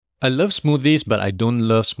I love smoothies, but I don't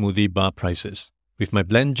love smoothie bar prices. With my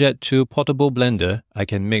BlendJet 2 portable blender, I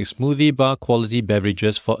can make smoothie bar quality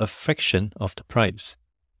beverages for a fraction of the price.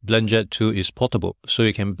 BlendJet 2 is portable, so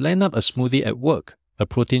you can blend up a smoothie at work, a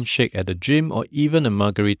protein shake at the gym, or even a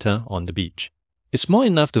margarita on the beach. It's small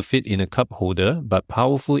enough to fit in a cup holder, but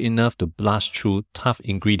powerful enough to blast through tough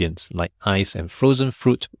ingredients like ice and frozen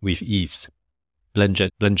fruit with ease.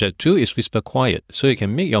 BlendJet 2 is whisper quiet, so you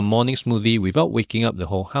can make your morning smoothie without waking up the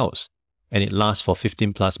whole house. And it lasts for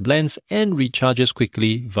 15 plus blends and recharges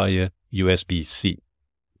quickly via USB-C.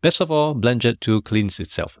 Best of all, BlendJet 2 cleans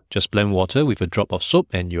itself. Just blend water with a drop of soap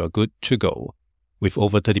and you are good to go. With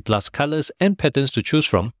over 30 plus colors and patterns to choose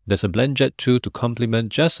from, there's a BlendJet 2 to complement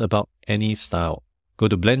just about any style. Go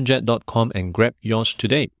to blendjet.com and grab yours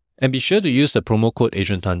today. And be sure to use the promo code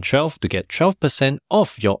AdrianTan12 to get 12%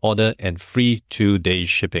 off your order and free 2-day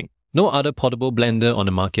shipping. No other portable blender on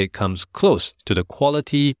the market comes close to the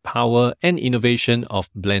quality, power, and innovation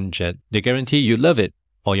of BlendJet. They guarantee you love it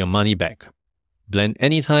or your money back. Blend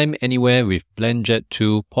anytime, anywhere with BlendJet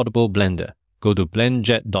 2 portable blender. Go to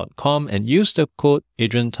blendjet.com and use the code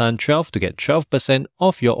AdrianTan12 to get 12%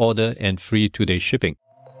 off your order and free 2-day shipping.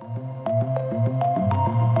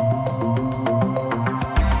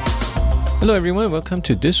 Hello everyone, welcome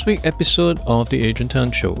to this week's episode of The Adrian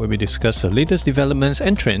Tan Show, where we discuss the latest developments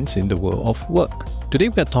and trends in the world of work. Today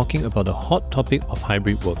we are talking about the hot topic of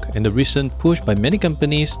hybrid work and the recent push by many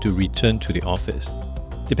companies to return to the office.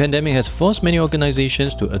 The pandemic has forced many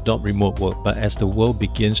organizations to adopt remote work, but as the world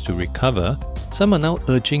begins to recover, some are now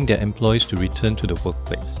urging their employees to return to the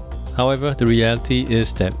workplace. However, the reality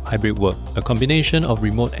is that hybrid work, a combination of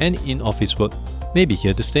remote and in-office work, may be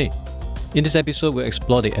here to stay. In this episode, we'll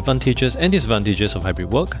explore the advantages and disadvantages of hybrid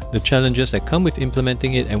work, the challenges that come with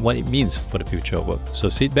implementing it, and what it means for the future of work. So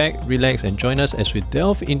sit back, relax, and join us as we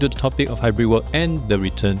delve into the topic of hybrid work and the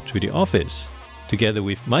return to the office, together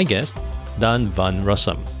with my guest, Daan Van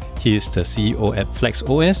Rossum. He is the CEO at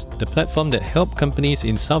FlexOS, the platform that helps companies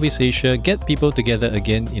in Southeast Asia get people together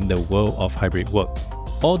again in the world of hybrid work,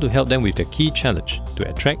 all to help them with the key challenge to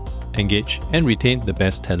attract, engage, and retain the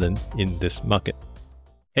best talent in this market.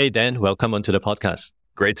 Hey Dan, welcome onto the podcast.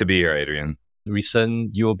 Great to be here, Adrian. The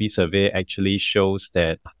recent UOB survey actually shows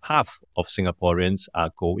that half of Singaporeans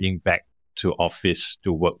are going back to office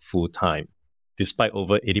to work full-time, despite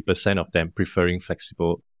over 80% of them preferring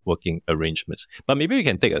flexible working arrangements. But maybe we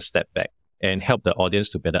can take a step back and help the audience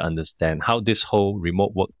to better understand how this whole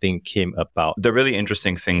remote work thing came about. The really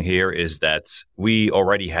interesting thing here is that we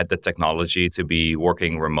already had the technology to be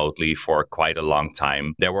working remotely for quite a long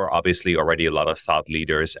time. There were obviously already a lot of thought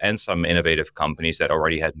leaders and some innovative companies that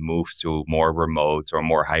already had moved to more remote or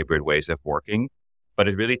more hybrid ways of working. But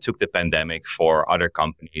it really took the pandemic for other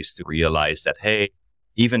companies to realize that, hey,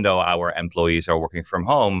 even though our employees are working from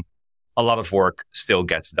home, a lot of work still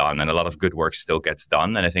gets done and a lot of good work still gets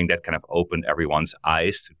done. And I think that kind of opened everyone's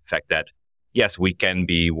eyes to the fact that, yes, we can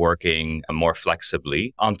be working more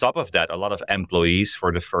flexibly. On top of that, a lot of employees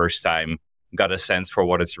for the first time got a sense for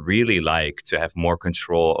what it's really like to have more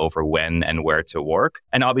control over when and where to work,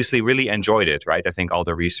 and obviously really enjoyed it, right? I think all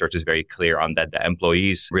the research is very clear on that. The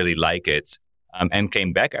employees really like it and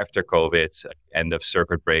came back after COVID, end of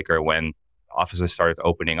circuit breaker, when offices started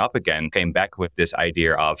opening up again, came back with this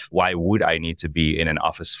idea of, why would I need to be in an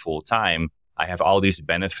office full time? I have all these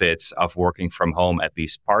benefits of working from home, at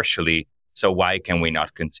least partially. So why can we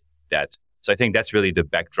not continue that? So I think that's really the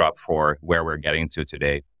backdrop for where we're getting to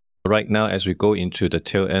today. Right now, as we go into the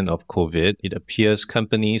tail end of COVID, it appears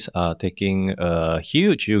companies are taking a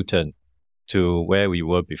huge U-turn to where we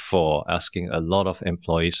were before, asking a lot of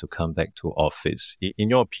employees to come back to office. In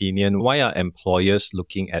your opinion, why are employers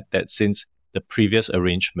looking at that, since the previous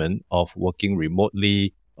arrangement of working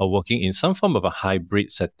remotely or working in some form of a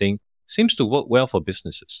hybrid setting seems to work well for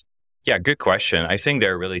businesses? Yeah, good question. I think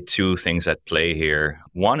there are really two things at play here.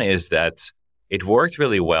 One is that it worked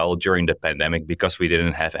really well during the pandemic because we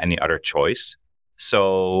didn't have any other choice.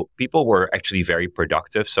 So people were actually very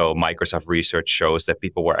productive. So Microsoft research shows that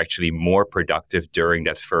people were actually more productive during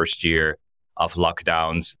that first year of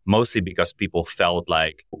lockdowns, mostly because people felt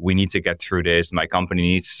like, we need to get through this. My company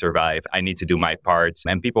needs to survive. I need to do my part.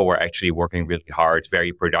 And people were actually working really hard,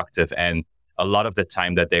 very productive. And a lot of the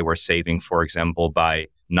time that they were saving, for example, by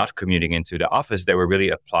not commuting into the office, they were really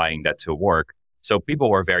applying that to work. So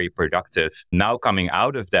people were very productive. Now coming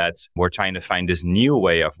out of that, we're trying to find this new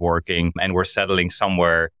way of working, and we're settling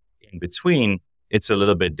somewhere in between. It's a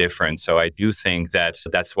little bit different. So I do think that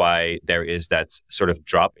that's why there is that sort of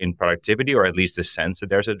drop in productivity, or at least the sense that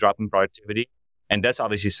there's a drop in productivity. And that's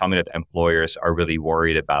obviously something that employers are really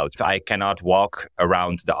worried about. If I cannot walk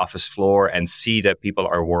around the office floor and see that people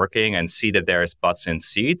are working and see that there's butts in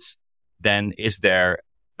seats, then is there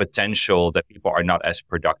potential that people are not as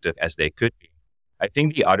productive as they could be? I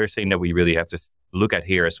think the other thing that we really have to look at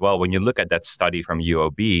here as well, when you look at that study from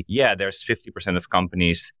UOB, yeah, there's 50% of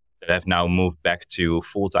companies that have now moved back to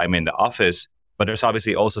full-time in the office, but there's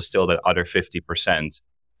obviously also still that other 50%.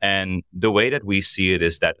 And the way that we see it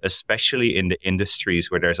is that especially in the industries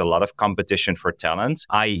where there's a lot of competition for talent,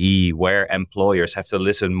 i.e. where employers have to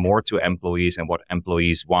listen more to employees and what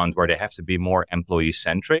employees want, where they have to be more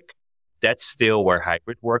employee-centric, that's still where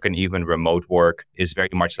hybrid work and even remote work is very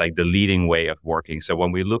much like the leading way of working. So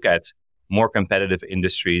when we look at more competitive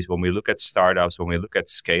industries, when we look at startups, when we look at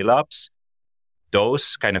scale-ups,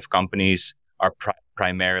 those kind of companies are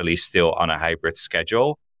primarily still on a hybrid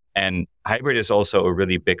schedule. And hybrid is also a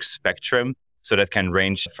really big spectrum. So that can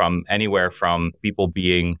range from anywhere from people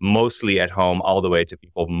being mostly at home all the way to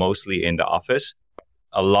people mostly in the office.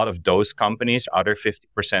 A lot of those companies, other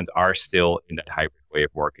 50%, are still in that hybrid way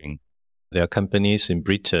of working. There are companies in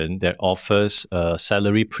Britain that offers a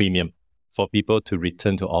salary premium for people to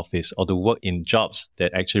return to office or to work in jobs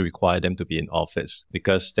that actually require them to be in office,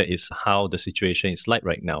 because that is how the situation is like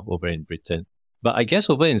right now over in Britain. But I guess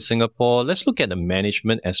over in Singapore, let's look at the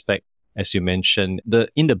management aspect. As you mentioned, the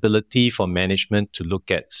inability for management to look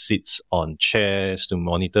at seats on chairs, to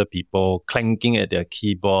monitor people clanking at their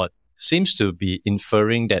keyboard, seems to be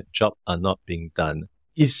inferring that jobs are not being done.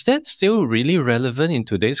 Is that still really relevant in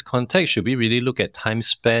today's context? Should we really look at time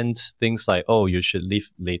spent, things like, oh, you should leave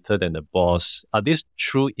later than the boss? Are these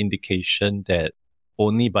true indication that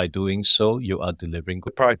only by doing so you are delivering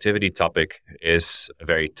good? The productivity topic is a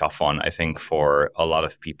very tough one, I think, for a lot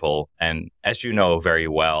of people. And as you know very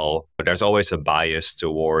well, there's always a bias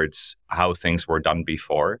towards how things were done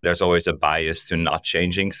before. There's always a bias to not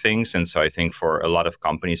changing things. And so I think for a lot of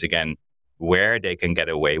companies, again, where they can get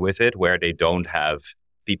away with it, where they don't have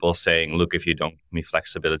people saying, look, if you don't give me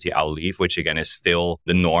flexibility, I'll leave, which again is still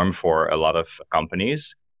the norm for a lot of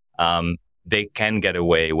companies. They can get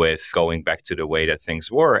away with going back to the way that things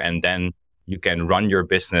were. And then you can run your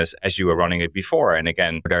business as you were running it before. And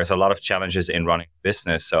again, there's a lot of challenges in running a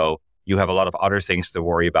business. So you have a lot of other things to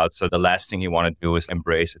worry about. So the last thing you want to do is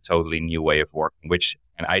embrace a totally new way of working,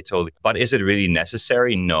 but is it really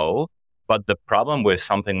necessary? No. But the problem with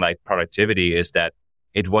something like productivity is that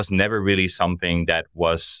it was never really something that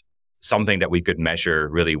we could measure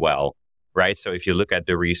really well, right? So if you look at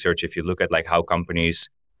the research, if you look at like how companies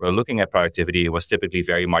were looking at productivity, it was typically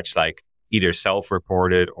very much like either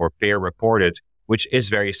self-reported or peer-reported, which is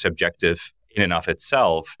very subjective in and of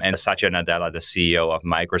itself. And Satya Nadella, the CEO of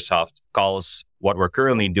Microsoft, calls what we're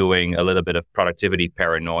currently doing a little bit of productivity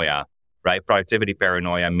paranoia, right? Productivity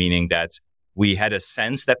paranoia meaning that we had a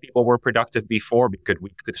sense that people were productive before because we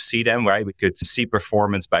could see them, right? We could see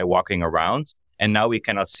performance by walking around. And now we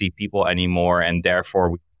cannot see people anymore. And therefore,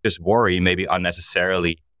 we just worry, maybe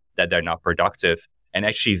unnecessarily, that they're not productive. And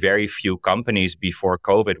actually, very few companies before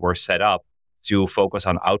COVID were set up to focus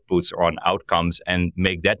on outputs or on outcomes and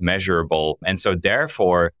make that measurable. And so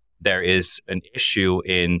therefore, there is an issue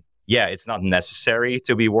in, it's not necessary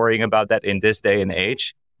to be worrying about that in this day and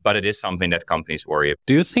age, but it is something that companies worry about.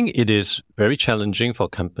 Do you think it is very challenging for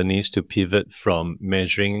companies to pivot from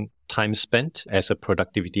measuring time spent as a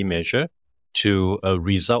productivity measure to a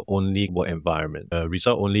result-only work environment? A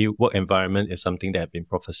result-only work environment is something that has been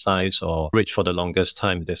prophesized or reached for the longest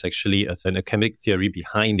time. There's actually an academic theory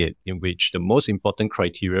behind it in which the most important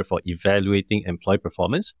criteria for evaluating employee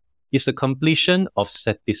performance is the completion of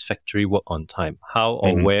satisfactory work on time. How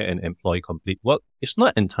or where an employee complete work is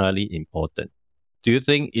not entirely important. Do you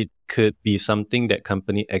think it could be something that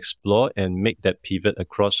companies explore and make that pivot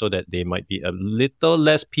across so that they might be a little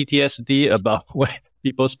less PTSD about where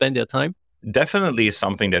people spend their time? Definitely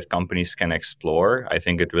something that companies can explore. I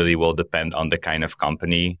think it really will depend on the kind of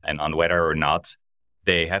company and on whether or not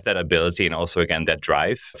they have that ability and also, again, that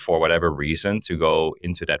drive for whatever reason to go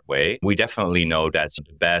into that way. We definitely know that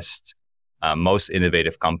the best, most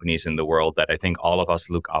innovative companies in the world that I think all of us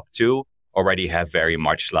look up to already have very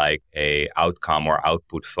much like a outcome or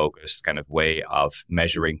output focused kind of way of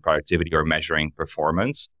measuring productivity or measuring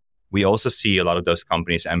performance. We also see a lot of those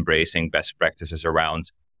companies embracing best practices around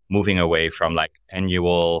moving away from like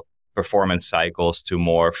annual performance cycles to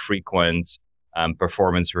more frequent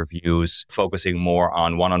performance reviews, focusing more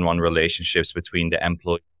on one-on-one relationships between the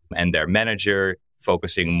employee and their manager,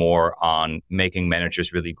 focusing more on making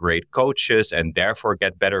managers really great coaches and therefore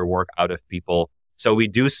get better work out of people. So we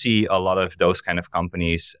do see a lot of those kind of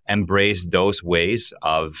companies embrace those ways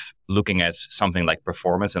of looking at something like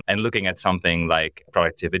performance and looking at something like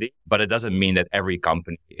productivity. But it doesn't mean that every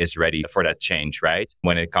company is ready for that change, right?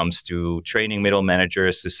 When it comes to training middle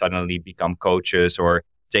managers to suddenly become coaches or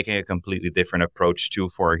taking a completely different approach to,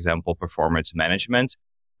 for example, performance management,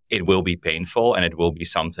 it will be painful and it will be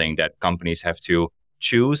something that companies have to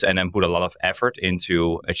choose and then put a lot of effort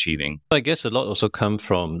into achieving. I guess a lot also come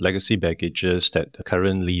from legacy baggages that the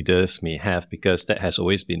current leaders may have, because that has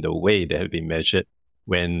always been the way they have been measured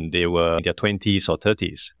when they were in their 20s or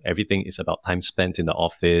 30s. Everything is about time spent in the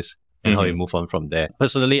office and how you move on from there.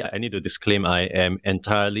 Personally, I need to disclaim I am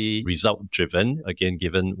entirely result driven, again,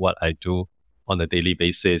 given what I do on a daily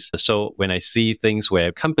basis. So when I see things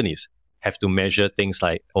where companies have to measure things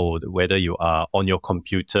like, whether you are on your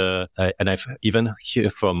computer. And I've even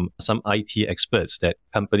heard from some IT experts that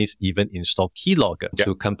companies even install keylogger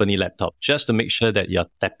to company laptop just to make sure that you're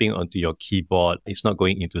tapping onto your keyboard. It's not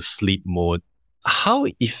going into sleep mode. How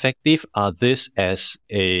effective are this as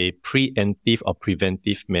a preemptive or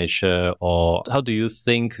preventive measure? Or how do you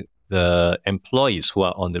think the employees who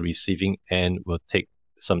are on the receiving end will take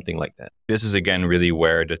something like that? This is again really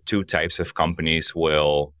where the two types of companies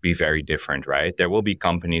will be very different, right? There will be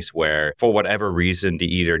companies where for whatever reason they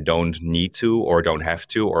either don't need to or don't have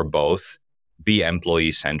to or both be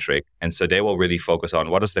employee centric. And so they will really focus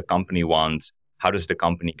on what does the company want? How does the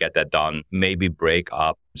company get that done? Maybe break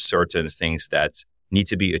up certain things that need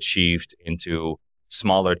to be achieved into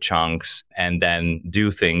smaller chunks and then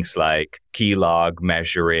do things like keylog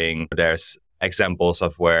measuring. There's examples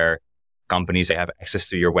of where companies have access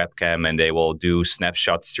to your webcam and they will do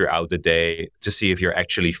snapshots throughout the day to see if you're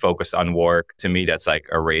actually focused on work. To me, that's like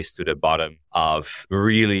a race to the bottom of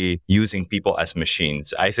really using people as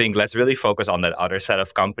machines. I think let's really focus on that other set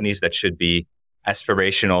of companies that should be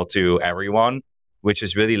aspirational to everyone, which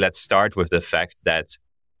is really, let's start with the fact that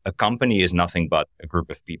a company is nothing but a group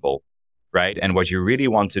of people, right? And what you really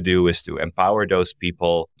want to do is to empower those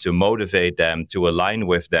people, to motivate them, to align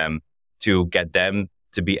with them, to get them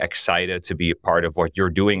to be excited to be a part of what you're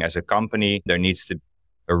doing as a company. There needs to be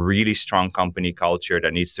a really strong company culture.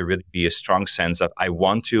 There needs to really be a strong sense of, I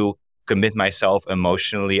want to commit myself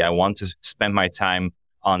emotionally. I want to spend my time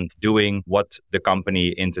on doing what the company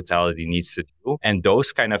in totality needs to do. And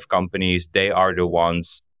those kind of companies, they are the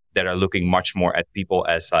ones that are looking much more at people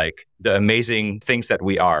as like the amazing things that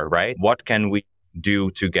we are, right? What can we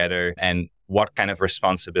do together and what kind of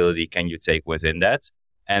responsibility can you take within that?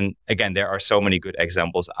 And again, there are so many good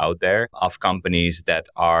examples out there of companies that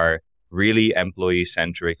are really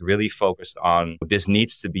employee-centric, really focused on this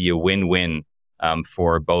needs to be a win-win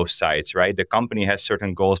for both sides, right? The company has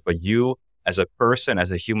certain goals, but you as a person,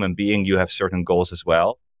 as a human being, you have certain goals as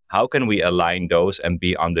well. How can we align those and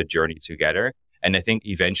be on the journey together? And I think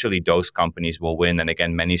eventually those companies will win. And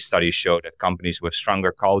again, many studies show that companies with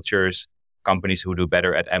stronger cultures, companies who do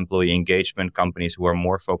better at employee engagement, companies who are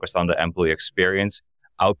more focused on the employee experience,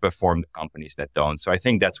 outperform the companies that don't. So I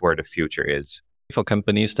think that's where the future is. For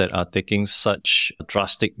companies that are taking such a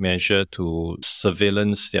drastic measure to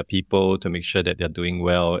surveillance their people to make sure that they're doing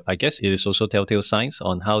well, I guess it is also telltale signs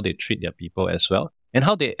on how they treat their people as well and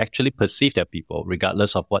how they actually perceive their people,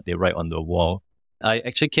 regardless of what they write on the wall. I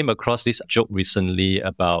actually came across this joke recently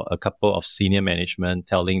about a couple of senior management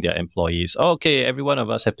telling their employees, okay, every one of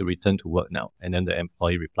us have to return to work now. And then the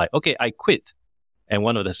employee replied, okay, I quit. And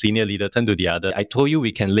one of the senior leaders turned to the other. I told you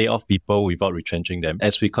we can lay off people without retrenching them.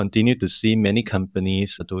 As we continue to see many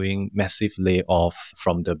companies doing massive layoff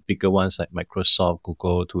from the bigger ones like Microsoft,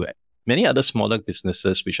 Google, to many other smaller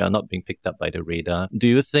businesses which are not being picked up by the radar. Do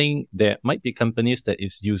you think there might be companies that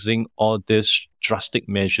is using all these drastic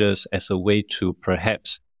measures as a way to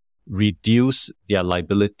perhaps reduce their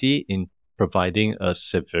liability in providing a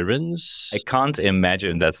severance? I can't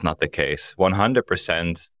imagine that's not the case.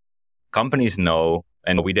 100%. Companies know,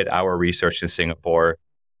 and we did our research in Singapore,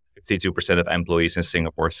 52% of employees in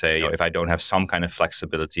Singapore say, if I don't have some kind of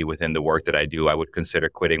flexibility within the work that I do, I would consider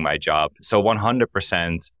quitting my job. So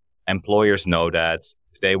 100% employers know that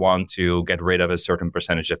if they want to get rid of a certain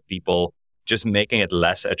percentage of people, just making it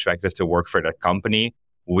less attractive to work for that company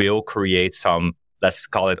will create some, let's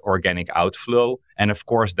call it organic outflow. And of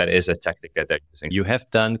course, that is a tactic that they're using. You have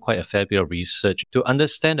done quite a fair bit of research to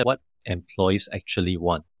understand what employees actually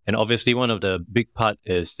want. And obviously, one of the big part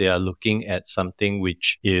is they are looking at something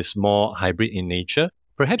which is more hybrid in nature.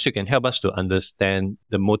 Perhaps you can help us to understand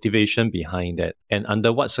the motivation behind that and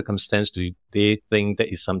under what circumstance do they think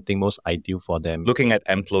that is something most ideal for them. Looking at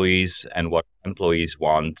employees and what employees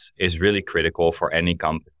want is really critical for any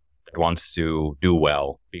company that wants to do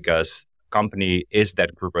well, because company is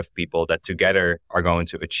that group of people that together are going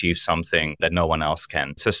to achieve something that no one else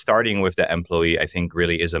can. So starting with the employee, I think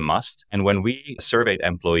really is a must. And when we surveyed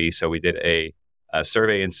employees, so we did a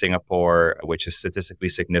survey in Singapore, which is statistically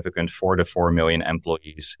significant for the 4 million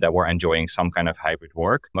employees that were enjoying some kind of hybrid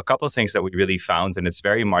work. A couple of things that we really found, and it's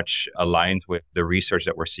very much aligned with the research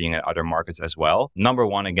that we're seeing in other markets as well. Number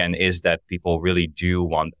one, again, is that people really do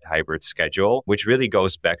want a hybrid schedule, which really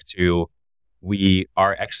goes back to we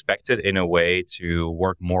are expected in a way to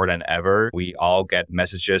work more than ever. We all get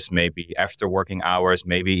messages maybe after working hours,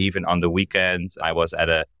 maybe even on the weekends. I was at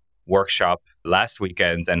a workshop last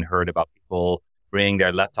weekend and heard about people bringing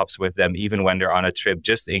their laptops with them, even when they're on a trip,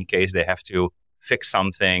 just in case they have to fix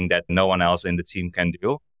something that no one else in the team can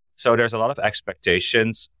do. So there's a lot of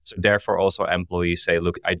expectations. So therefore also employees say,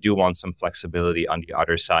 look, I do want some flexibility on the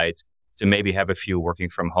other side to maybe have a few working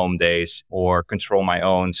from home days or control my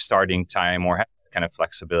own starting time or have that kind of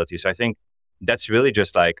flexibility. So I think that's really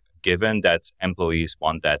just like given that employees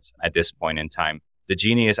want that at this point in time. The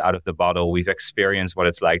genie is out of the bottle. We've experienced what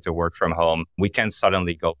it's like to work from home. We can't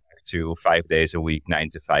suddenly go back to 5 days a week, 9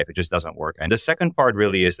 to 5. It just doesn't work. And the second part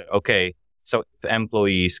really is that, okay, so if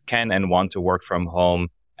employees can and want to work from home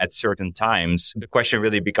at certain times, the question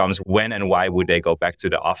really becomes when and why would they go back to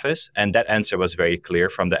the office? And that answer was very clear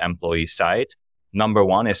from the employee side. Number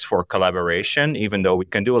one is for collaboration, even though we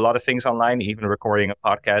can do a lot of things online, even recording a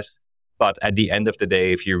podcast. But at the end of the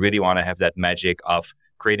day, if you really want to have that magic of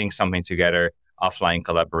creating something together, offline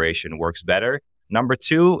collaboration works better. Number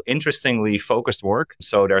two, interestingly, focused work.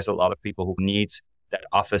 So there's a lot of people who need that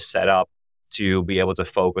office setup to be able to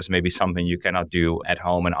focus, maybe something you cannot do at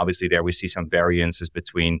home. And obviously there we see some variances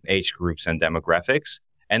between age groups and demographics.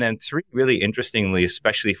 And then three, really interestingly,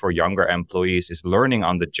 especially for younger employees, is learning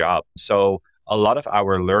on the job. So a lot of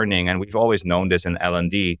our learning, and we've always known this in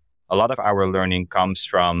L&D, a lot of our learning comes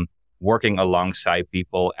from working alongside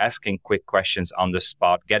people, asking quick questions on the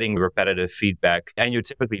spot, getting repetitive feedback. And you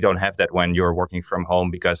typically don't have that when you're working from home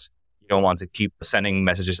because you don't want to keep sending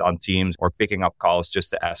messages on Teams or picking up calls just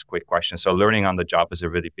to ask quick questions. So learning on the job is a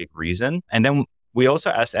really big reason. And then we also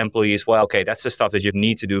asked employees, well, okay, that's the stuff that you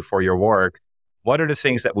need to do for your work. What are the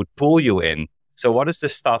things that would pull you in? So what is the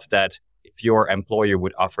stuff that if your employer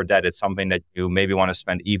would offer that, it's something that you maybe want to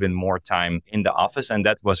spend even more time in the office? And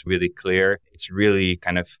that was really clear. It's really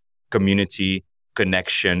kind of community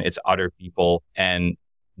connection. It's other people. And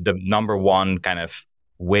the number one kind of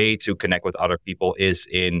way to connect with other people is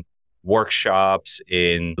in workshops,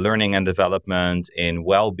 in learning and development, in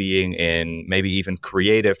well-being, in maybe even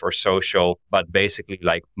creative or social, but basically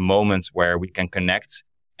like moments where we can connect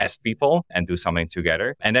as people and do something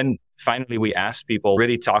together. And then finally, we ask people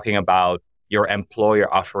really talking about your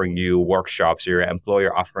employer offering you workshops, your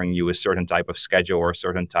employer offering you a certain type of schedule or a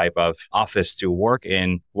certain type of office to work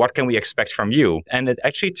in. What can we expect from you? And it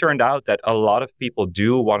actually turned out that a lot of people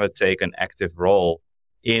do want to take an active role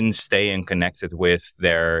in staying connected with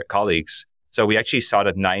their colleagues. So we actually saw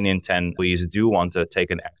that 9 in 10 employees do want to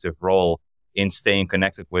take an active role in staying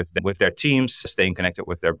connected with their teams, staying connected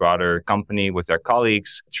with their broader company, with their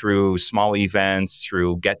colleagues through small events,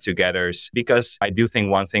 through get-togethers. Because I do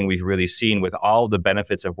think one thing we've really seen with all the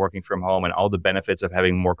benefits of working from home and all the benefits of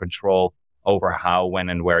having more control over how, when,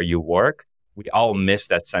 and where you work, we all miss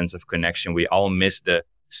that sense of connection. We all miss the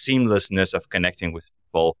seamlessness of connecting with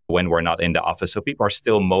people when we're not in the office. So people are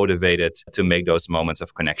still motivated to make those moments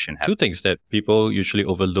of connection happen. Two things that people usually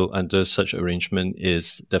overlook under such arrangement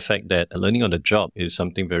is the fact that learning on the job is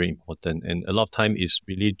something very important. And a lot of time is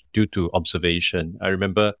really due to observation. I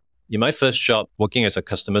remember in my first job, working as a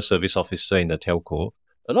customer service officer in the telco,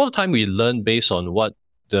 a lot of time we learn based on what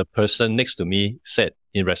the person next to me said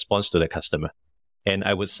in response to the customer. And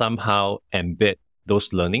I would somehow embed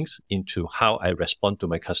those learnings into how I respond to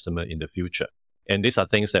my customer in the future. And these are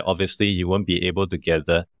things that obviously you won't be able to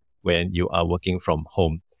gather when you are working from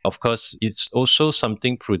home. Of course, it's also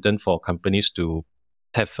something prudent for companies to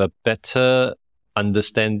have a better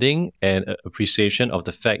understanding and appreciation of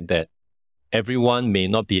the fact that everyone may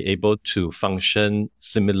not be able to function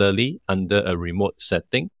similarly under a remote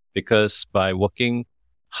setting, because by working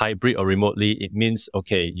hybrid or remotely, it means,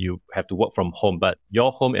 okay, you have to work from home, but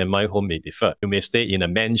your home and my home may differ. You may stay in a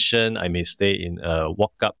mansion, I may stay in a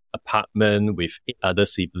walk-up apartment with 8 other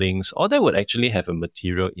siblings. All that would actually have a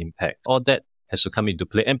material impact. All that has to come into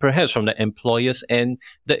play. And perhaps from the employer's end,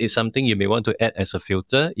 that is something you may want to add as a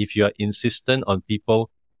filter. If you are insistent on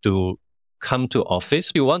people to come to office,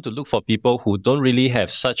 you want to look for people who don't really have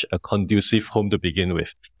such a conducive home to begin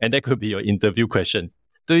with. And that could be your interview question.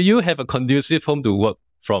 Do you have a conducive home to work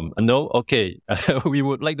from? No? Okay. We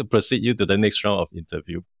would like to proceed you to the next round of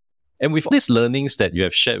interview. And with these learnings that you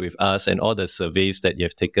have shared with us and all the surveys that you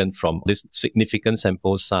have taken from this significant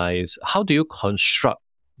sample size, how do you construct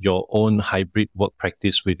your own hybrid work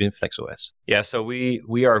practice within FlexOS? Yeah, so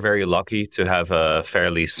we are very lucky to have a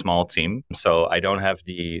fairly small team. So I don't have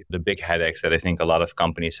the big headaches that I think a lot of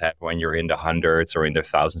companies have when you're in the hundreds or in the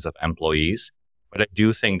thousands of employees. But I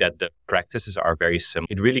do think that the practices are very similar.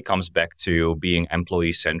 It really comes back to being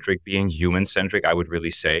employee-centric, being human-centric, I would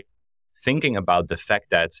really say. Thinking about the fact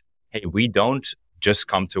that, hey, we don't just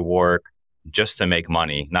come to work just to make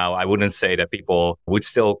money. Now, I wouldn't say that people would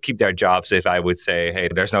still keep their jobs if I would say, hey,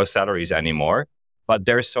 there's no salaries anymore. But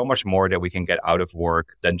there's so much more that we can get out of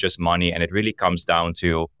work than just money. And it really comes down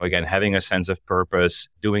to, again, having a sense of purpose,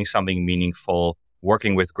 doing something meaningful,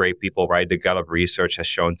 working with great people, right? The Gallup research has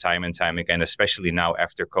shown time and time again, especially now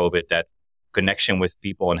after COVID, that connection with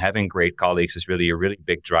people and having great colleagues is really a really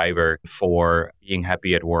big driver for being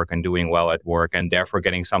happy at work and doing well at work, and therefore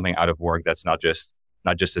getting something out of work that's not just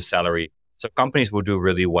a salary. So companies will do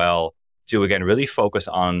really well to, again, really focus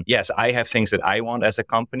on, yes, I have things that I want as a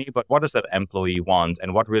company, but what does that employee want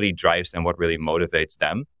and what really drives them, what really motivates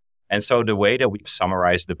them? And so the way that we've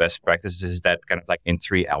summarized the best practices is that kind of like in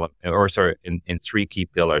three key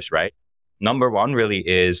pillars, right? Number one really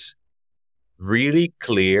is really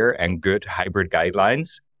clear and good hybrid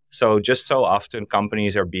guidelines. So just so often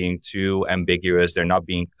companies are being too ambiguous. They're not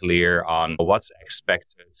being clear on what's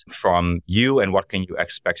expected from you and what can you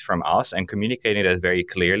expect from us, and communicating that very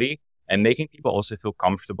clearly and making people also feel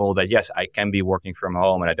comfortable that, yes, I can be working from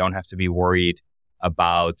home and I don't have to be worried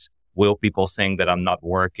about, will people think that I'm not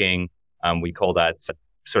working? We call that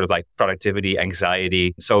sort of like productivity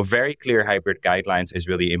anxiety. So very clear hybrid guidelines is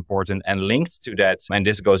really important. And linked to that, and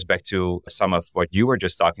this goes back to some of what you were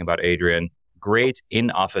just talking about, Adrian, great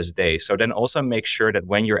in-office days. So then also make sure that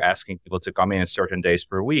when you're asking people to come in certain days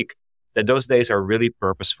per week, that those days are really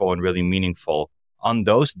purposeful and really meaningful. On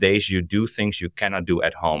those days, you do things you cannot do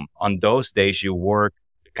at home. On those days, you work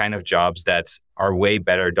the kind of jobs that are way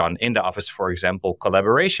better done in the office, for example,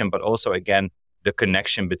 collaboration, but also, again, the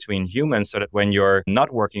connection between humans, so that when you're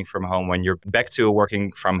not working from home, when you're back to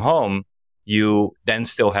working from home, you then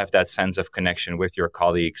still have that sense of connection with your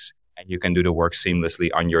colleagues and you can do the work seamlessly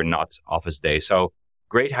on your not office day. So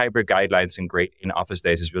great hybrid guidelines and great in-office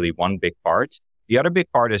days is really one big part. The other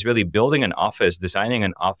big part is really building an office, designing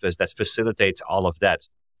an office that facilitates all of that.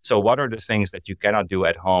 So what are the things that you cannot do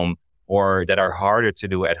at home or that are harder to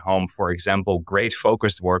do at home? For example, great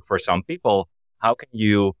focused work for some people. How can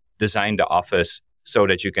you design the office so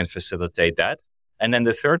that you can facilitate that? And then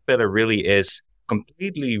the third pillar really is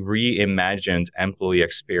completely reimagined employee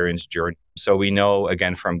experience journey. So we know,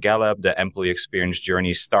 again, from Gallup, the employee experience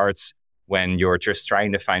journey starts when you're just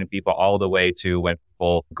trying to find people all the way to when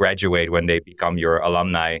people graduate, when they become your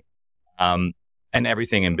alumni, and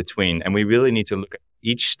everything in between. And we really need to look at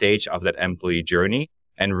each stage of that employee journey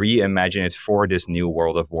and reimagine it for this new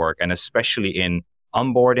world of work. And especially in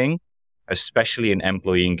onboarding, especially in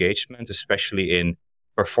employee engagement, especially in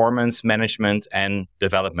performance management and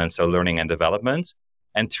development, so learning and development.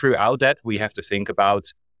 And throughout that, we have to think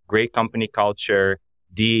about great company culture,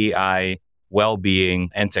 DEI, well-being,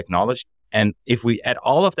 and technology. And if we add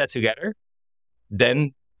all of that together,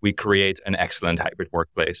 then we create an excellent hybrid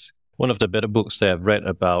workplace. One of the better books that I've read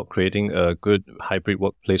about creating a good hybrid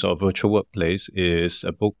workplace or virtual workplace is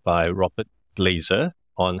a book by Robert Glazer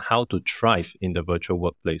on how to thrive in the virtual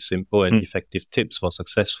workplace. Simple and effective tips for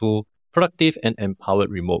successful, productive, and empowered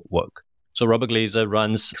remote work. So Robert Glazer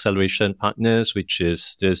runs Acceleration Partners, which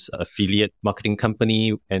is this affiliate marketing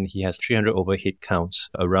company, and he has 300 overhead counts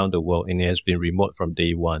around the world, and he has been remote from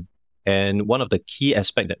day one. And one of the key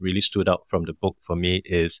aspects that really stood out from the book for me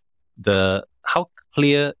is how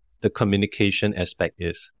clear the communication aspect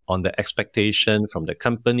is on the expectation from the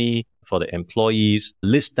company, for the employees.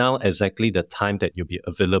 List down exactly the time that you'll be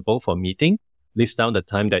available for meeting. List down the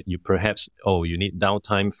time that you perhaps, you need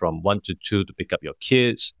downtime from 1 to 2 to pick up your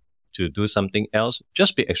kids, to do something else.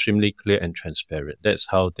 Just be extremely clear and transparent. That's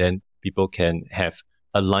how then people can have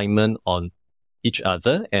alignment on each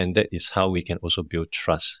other, and that is how we can also build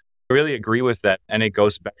trust. I really agree with that. And it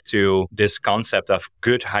goes back to this concept of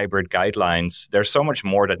good hybrid guidelines. There's so much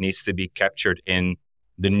more that needs to be captured in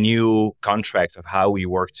the new contract of how we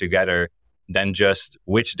work together than just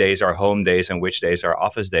which days are home days and which days are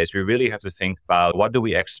office days. We really have to think about what do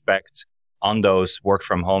we expect on those work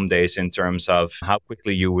from home days in terms of how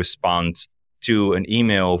quickly you respond to an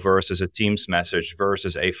email versus a Teams message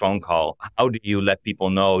versus a phone call. How do you let people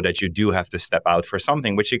know that you do have to step out for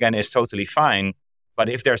something, which again is totally fine. But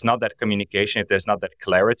if there's not that communication, if there's not that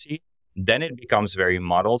clarity, then it becomes very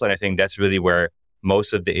muddled. And I think that's really where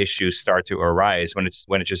most of the issues start to arise when it's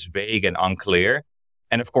just vague and unclear.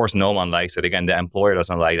 And of course, no one likes it. Again, the employer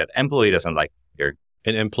doesn't like that. Employee doesn't like it.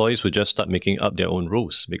 And employees would just start making up their own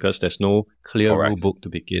rules because there's no clear rule book to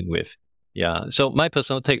begin with. Yeah. So my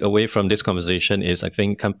personal takeaway from this conversation is I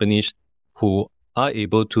think companies who are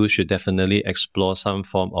able to should definitely explore some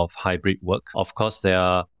form of hybrid work. Of course, there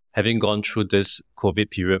are, having gone through this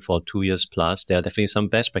COVID period for 2 years plus, there are definitely some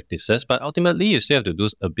best practices, but ultimately you still have to do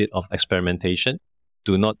a bit of experimentation.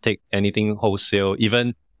 Do not take anything wholesale.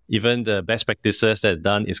 Even the best practices that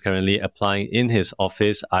Daan is currently applying in his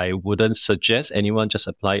office, I wouldn't suggest anyone just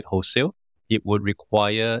apply it wholesale. It would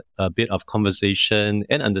require a bit of conversation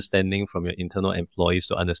and understanding from your internal employees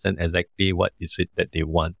to understand exactly what is it that they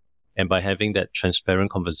want. And by having that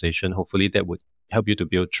transparent conversation, hopefully that would help you to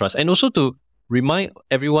build trust. And also to remind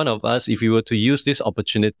every one of us, if we were to use this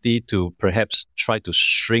opportunity to perhaps try to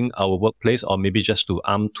shrink our workplace or maybe just to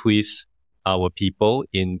arm twist our people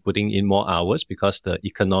in putting in more hours because the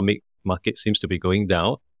economic market seems to be going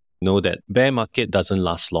down, know that bear market doesn't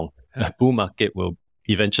last long. A bull market will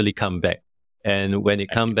eventually come back. And when it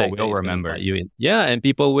comes back, people will remember. And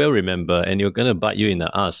people will remember, and you're going to bite you in the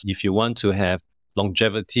ass. If you want to have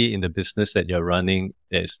longevity in the business that you're running,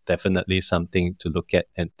 is definitely something to look at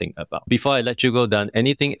and think about. Before I let you go, Dan,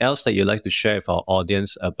 anything else that you'd like to share with our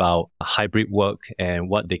audience about hybrid work and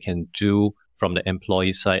what they can do from the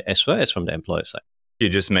employee side as well as from the employer side? You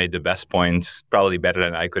just made the best point, probably better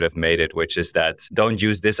than I could have made it, which is that don't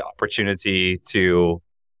use this opportunity to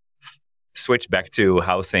switch back to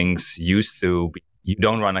how things used to be. You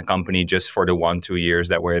don't run a company just for the 1-2 years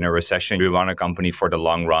that we're in a recession. You run a company for the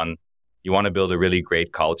long run. You want to build a really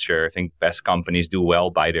great culture. I think best companies do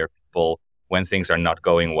well by their people when things are not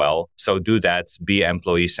going well. So do that, be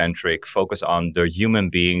employee-centric, focus on the human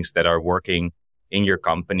beings that are working in your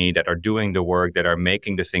company, that are doing the work, that are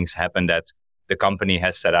making the things happen that the company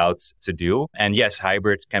has set out to do. And yes,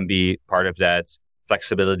 hybrid can be part of that.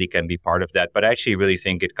 Flexibility can be part of that. But I actually really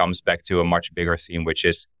think it comes back to a much bigger theme, which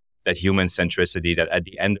is that human centricity, that at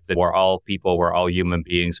the end of the day, we're all people, we're all human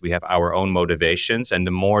beings. We have our own motivations. And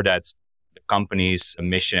the more that the company's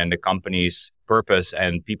mission and the company's purpose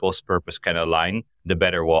and people's purpose can align, the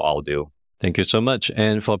better we'll all do. Thank you so much.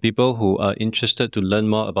 And for people who are interested to learn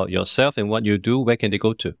more about yourself and what you do, where can they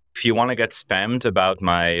go to? If you want to get spammed about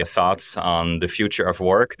my thoughts on the future of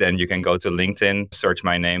work, then you can go to LinkedIn, search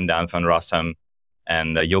my name, Daan Van Rossum,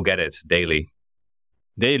 and you'll get it daily.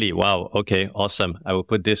 Daily. Wow. Okay. Awesome. I will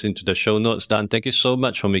put this into the show notes. Dan, thank you so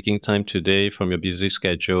much for making time today from your busy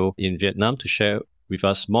schedule in Vietnam to share with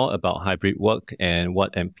us more about hybrid work and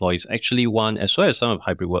what employees actually want, as well as some of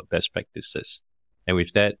hybrid work best practices. And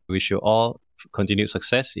with that, wish you all continued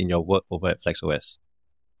success in your work over at FlexOS.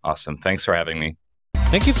 Awesome. Thanks for having me.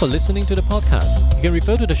 Thank you for listening to the podcast. You can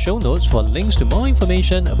refer to the show notes for links to more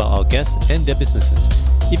information about our guests and their businesses.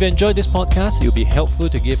 If you enjoyed this podcast, it would be helpful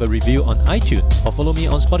to give a review on iTunes or follow me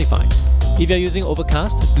on Spotify. If you're using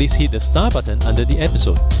Overcast, please hit the star button under the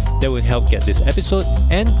episode. That will help get this episode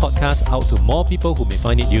and podcast out to more people who may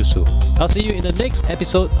find it useful. I'll see you in the next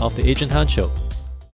episode of The Agent Han Show.